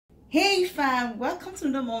Hey fam, welcome to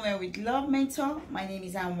the moment with Love Mentor. My name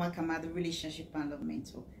is Nwakama, the relationship and love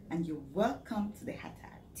mentor, and you're welcome to the Hata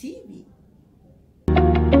TV.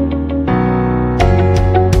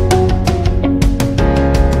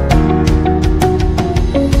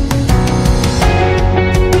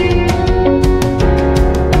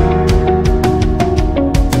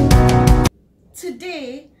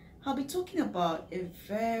 Today, I'll be talking about a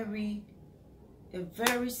very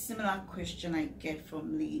similar question I get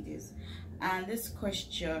from ladies, and this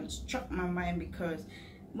question struck my mind because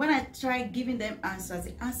when I try giving them answers,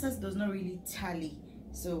 the answers does not really tally.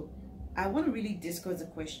 So I want to really discuss the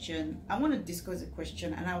question. I want to discuss the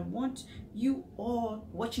question, and I want you all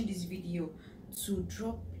watching this video to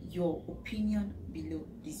drop your opinion below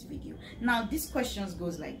this video. Now, this question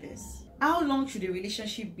goes like this: how long should a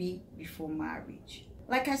relationship be before marriage?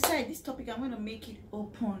 Like I said, this topic, I'm going to make it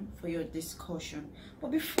open for your discussion.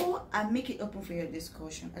 But before I make it open for your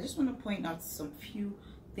discussion, I just want to point out some few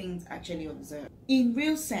things actually observed. In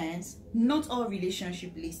real sense, not all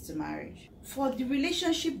relationship leads to marriage. For the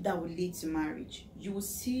relationship that will lead to marriage, you will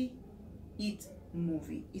see it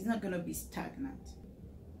moving. It's not going to be stagnant.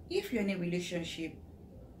 If you're in a relationship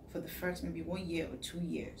for the first maybe 1 year or 2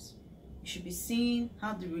 years, you should be seeing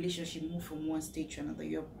how the relationship move from one stage to another.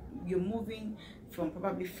 You're moving from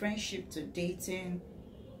probably friendship to dating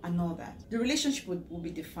and all that. The relationship will be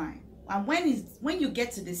defined. And when you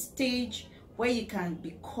get to the stage where you can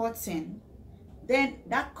be courting, then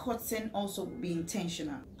that courting also will be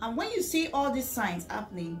intentional. And when you see all these signs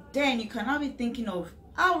happening, then you can now be thinking of,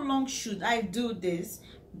 how long should I do this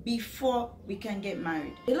before we can get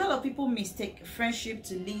married? A lot of people mistake friendship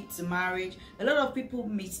to lead to marriage. A lot of people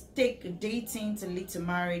mistake dating to lead to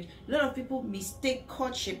marriage. A lot of people mistake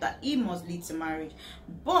courtship that it must lead to marriage.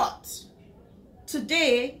 But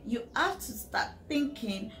today you have to start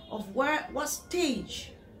thinking of what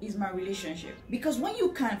stage is my relationship, because when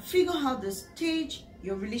you can figure out the stage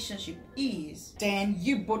your relationship is, then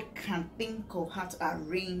you both can think of how to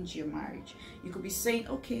arrange your marriage. You could be saying,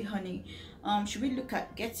 okay honey, should we look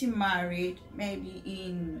at getting married maybe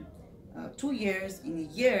in 2 years, in a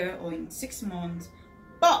year, or in 6 months?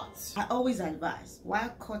 But I always advise, while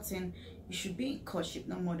courting, you should be in courtship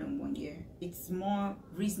no more than 1 year. It's more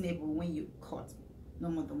reasonable when you court no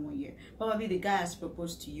more than 1 year. Probably the guy has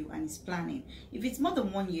proposed to you and is planning. If it's more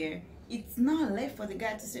than 1 year, it's not left for the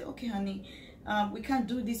guy to say, okay honey, we can't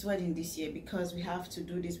do this wedding this year because we have to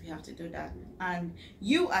do this, we have to do that. And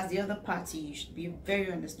you as the other party, you should be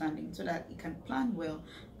very understanding so that you can plan well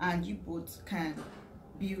and you both can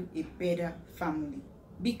build a better family.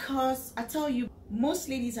 Because I tell you, most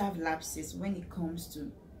ladies have lapses when it comes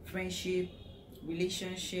to friendship,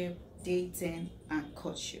 relationship, dating and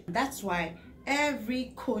courtship. That's why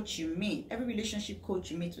every coach you meet, every relationship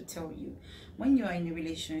coach you meet will tell you, when you are in a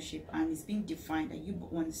relationship and it's being defined that you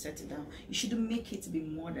want to settle down, you shouldn't make it to be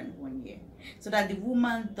more than 1 year, so that the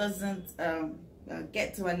woman doesn't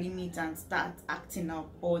get to a limit and start acting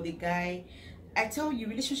up, or the guy. I tell you,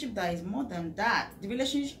 relationship that is more than that, the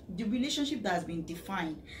relationship that has been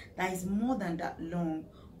defined, that is more than that long,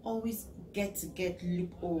 always get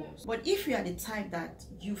loopholes. But if you are the type that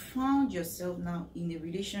you found yourself now in a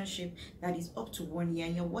relationship that is up to 1 year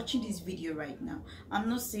and you're watching this video right now, I'm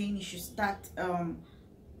not saying you should start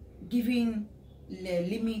giving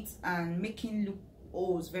limits and making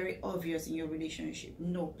loopholes very obvious in your relationship.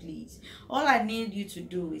 No, please. All I need you to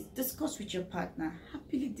do is discuss with your partner,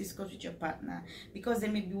 happily discuss with your partner, because there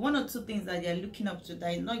may be 1 or 2 things that they're looking up to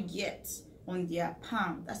that is not yet on their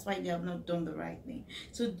palm. That's why they have not done the right thing.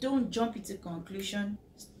 So don't jump into conclusion.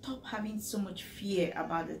 Stop having so much fear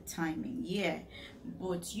about the timing. Yeah,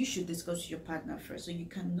 but you should discuss with your partner first so you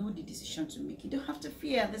can know the decision to make. You don't have to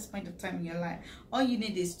fear at this point of time in your life. All you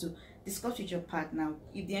need is to discuss with your partner.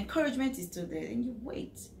 If the encouragement is still there, then you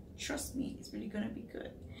wait. Trust me, it's really gonna be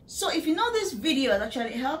good. So if you know this video has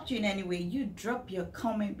actually helped you in any way, you drop your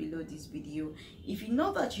comment below this video. If you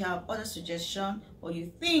know that you have other suggestions, or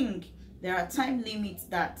you think there are time limits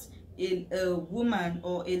that a woman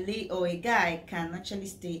or a guy can actually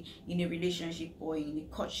stay in a relationship or in a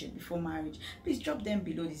courtship before marriage, please drop them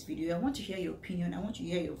below this video. I want to hear your opinion. I want to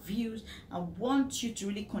hear your views. I want you to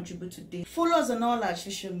really contribute today. Follow us on all our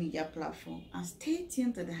social media platforms and stay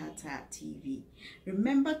tuned to the Hata TV.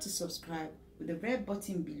 Remember to subscribe with the red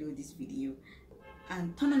button below this video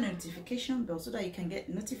and turn on the notification bell so that you can get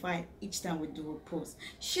notified each time we do a post.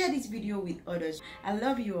 Share this video with others. I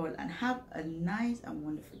love you all and have a nice and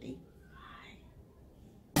wonderful day.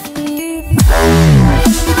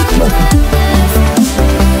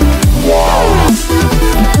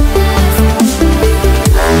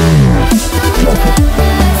 Bye.